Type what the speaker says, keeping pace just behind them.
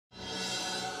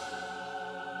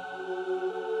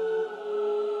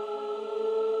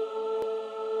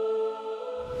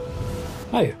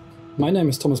Hi, my name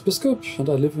is Thomas Biskup and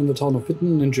I live in the town of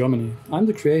Witten in Germany. I'm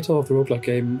the creator of the roguelike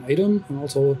game ADOM and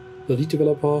also the lead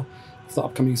developer of the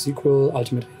upcoming sequel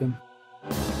Ultimate ADOM.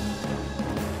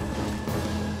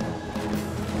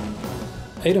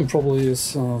 ADOM probably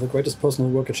is the greatest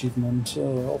personal work achievement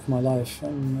of my life,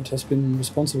 and it has been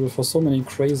responsible for so many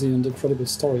crazy and incredible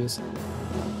stories.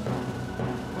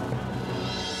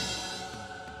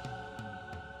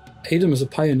 ADOM is a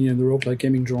pioneer in the roguelike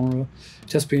gaming genre.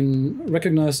 It has been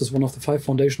recognized as one of the 5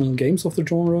 foundational games of the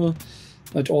genre.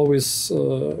 It always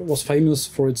was famous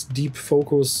for its deep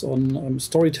focus on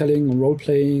storytelling, on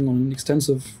role-playing, on an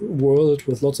extensive world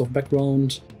with lots of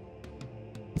background.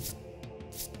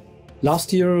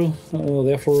 Last year,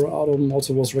 therefore, ADOM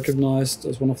also was recognized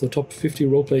as one of the top 50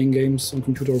 role-playing games on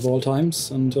computer of all times,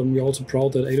 and we're also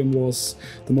proud that ADOM was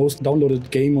the most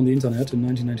downloaded game on the internet in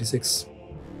 1996.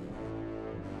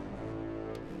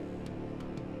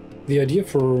 The idea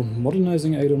for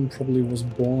modernizing ADOM probably was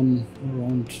born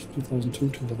around 2002,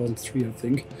 2003, I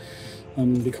think,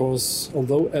 because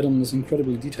although ADOM is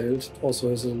incredibly detailed, it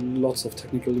also has lots of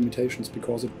technical limitations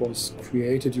because it was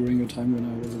created during a time when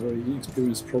I was a very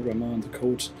experienced programmer and the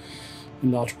code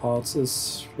in large parts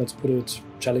is, let's put it,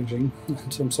 challenging.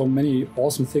 And so many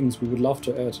awesome things we would love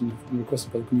to add and have been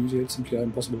requested by the community, it's simply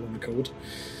impossible in the code.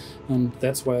 And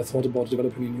that's why I thought about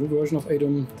developing a new version of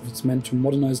ADOM. It's meant to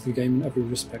modernize the game in every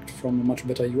respect, from a much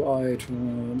better UI to a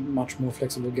much more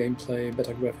flexible gameplay,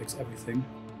 better graphics, everything.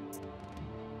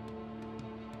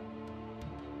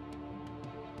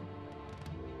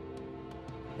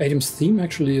 ADOM's theme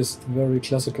actually is the very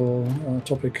classical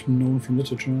topic known from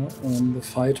literature, the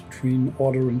fight between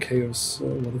order and chaos,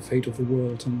 or the fate of the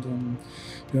world. And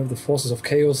you have the forces of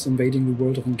chaos invading the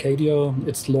world of Encadia.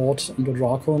 Its lord,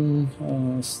 Drakon,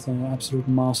 is the absolute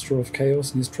master of chaos,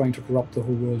 and he's trying to corrupt the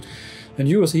whole world. And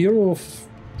you as a hero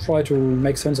try to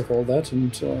make sense of all that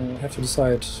and have to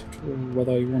decide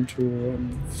whether you want to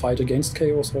fight against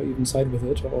chaos or even side with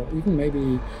it, or even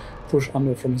maybe push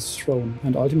under from his throne.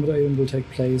 And Ultimate ADOM will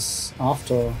take place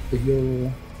after the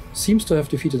hero seems to have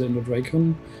defeated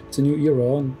Drakon. It's a new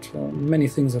era, and many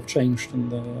things have changed in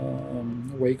the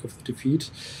wake of the defeat.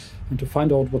 And to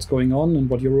find out what's going on and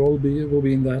what your role will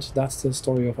be in that, that's the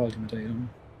story of Ultimate ADOM.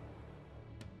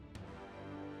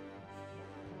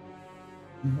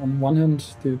 On one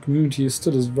hand, the community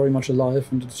still is very much alive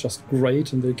and it's just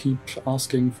great, and they keep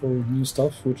asking for new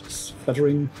stuff, which is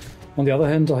flattering. On the other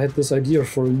hand, I had this idea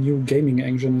for a new gaming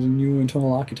engine and a new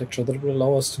internal architecture that will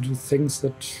allow us to do things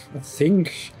that I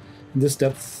think in this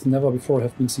depth never before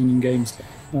have been seen in games.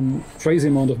 Crazy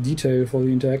amount of detail for the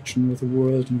interaction with the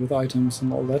world and with items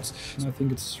and all that. And I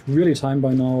think it's really time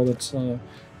by now that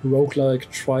roguelike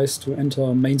tries to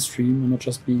enter mainstream and not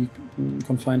just be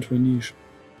confined to a niche.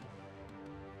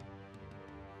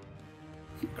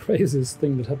 Craziest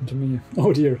thing that happened to me.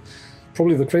 Oh dear.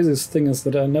 Probably the craziest thing is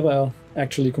that I never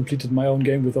actually completed my own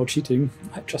game without cheating.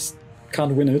 I just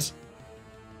can't win it.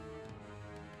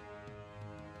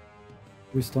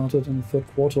 We started in the third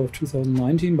quarter of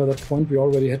 2019. By that point we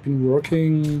already had been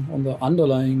working on the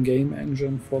underlying game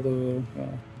engine for the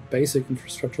basic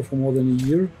infrastructure for more than a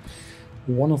year.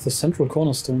 One of the central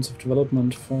cornerstones of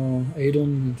development for ADOM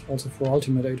and also for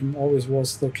Ultimate ADOM always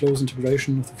was the close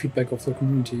integration of the feedback of the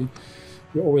community.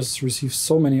 We always receive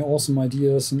so many awesome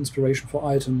ideas and inspiration for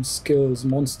items, skills,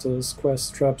 monsters, quests,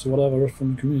 traps, whatever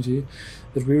from the community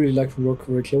that we really like to work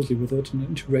very closely with it and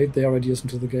integrate their ideas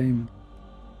into the game.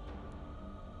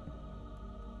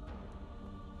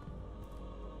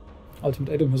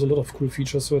 Ultimate ADOM has a lot of cool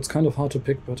features, so it's kind of hard to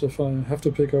pick, but if I have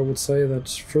to pick, I would say that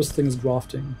first thing is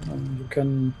grafting. You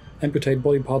can amputate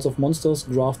body parts of monsters,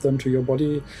 graft them to your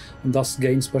body, and thus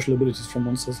gain special abilities from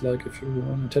monsters. Like if you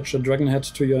attach a dragon head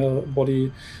to your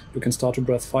body, you can start to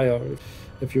breathe fire.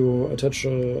 If you attach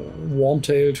a worm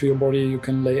tail to your body, you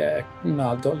can lay egg.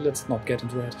 Let's not get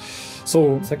into that.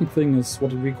 So, second thing is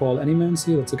what we call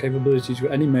animancy. That's the capability to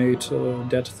animate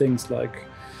dead things, like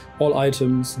all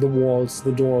items, the walls,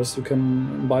 the doors. You can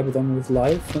imbibe them with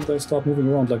life and they start moving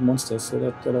around like monsters, so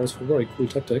that allows for very cool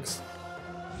tactics.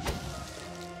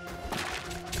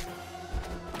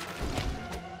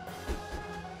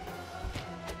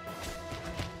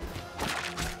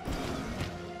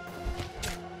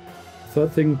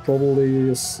 Third thing probably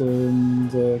is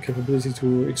the capability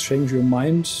to exchange your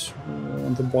mind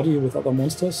and the body with other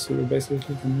monsters, so you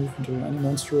basically can move into any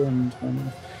monster and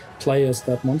play as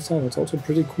that monster. That's also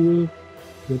pretty cool,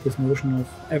 with this notion of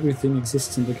everything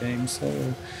exists in the game, so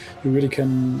you really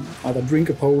can either drink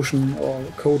a potion or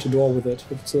code a door with it.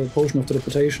 If it's a potion of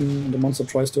teleportation and the monster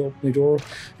tries to open the door,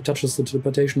 it touches the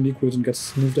teleportation liquid and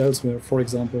gets moved elsewhere, for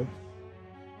example.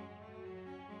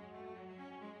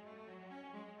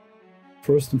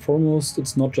 First and foremost,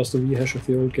 it's not just a rehash of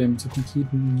the old game, it's a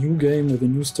complete new game with a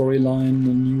new storyline,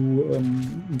 a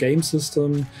new game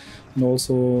system, and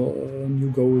also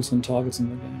new goals and targets in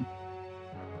the game.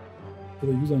 The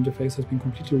user interface has been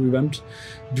completely revamped,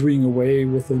 doing away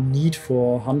with the need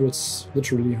for hundreds,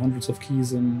 literally hundreds of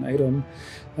keys in ADOM.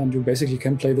 And you basically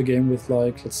can play the game with,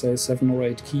 like, let's say 7 or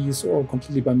 8 keys, or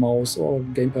completely by mouse or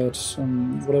gamepad,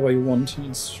 whatever you want.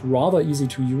 It's rather easy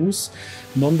to use.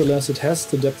 Nonetheless, it has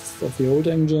the depth of the old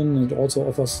engine, and it also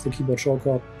offers the keyboard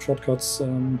shortcuts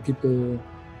people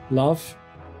love.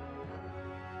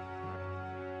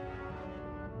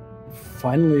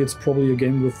 Finally, it's probably a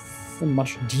game with a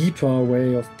much deeper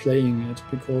way of playing it,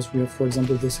 because we have, for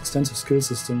example, this extensive skill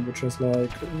system, which has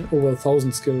like over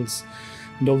 1,000 skills.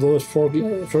 And although at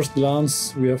first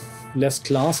glance we have less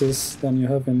classes than you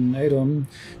have in ADOM,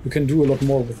 you can do a lot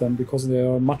more with them, because they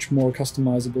are much more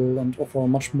customizable and offer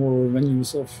much more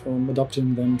venues of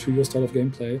adapting them to your style of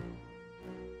gameplay.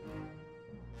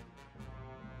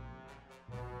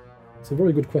 It's a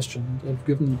very good question. I've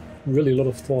given really a lot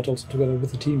of thought also together with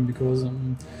the team, because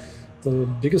the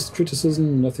biggest criticism,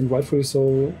 and I think rightfully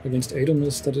so, against ADOM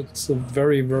is that it's a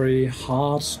very, very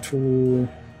hard to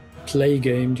play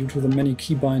game due to the many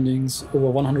key bindings, over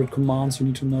 100 commands you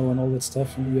need to know and all that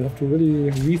stuff. And you have to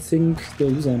really rethink the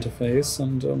user interface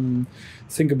and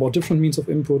think about different means of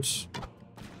input.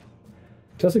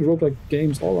 Classic roguelike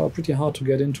games all are pretty hard to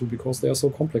get into because they are so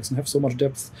complex and have so much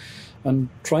depth. And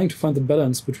trying to find the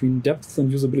balance between depth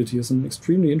and usability is an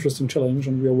extremely interesting challenge,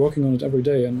 and we are working on it every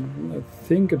day. And I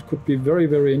think it could be very,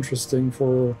 very interesting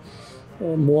for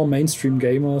more mainstream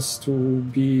gamers to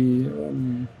be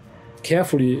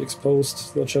carefully exposed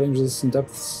to the challenges and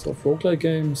depths of roguelike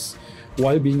games,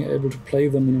 while being able to play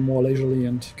them in a more leisurely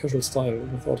and casual style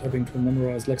without having to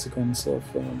memorize lexicons of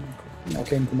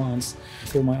arcane commands.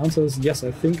 So my answer is yes,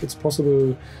 I think it's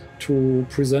possible to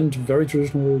present very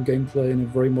traditional gameplay in a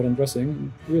very modern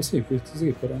dressing. We'll see,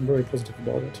 but I'm very positive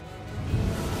about it.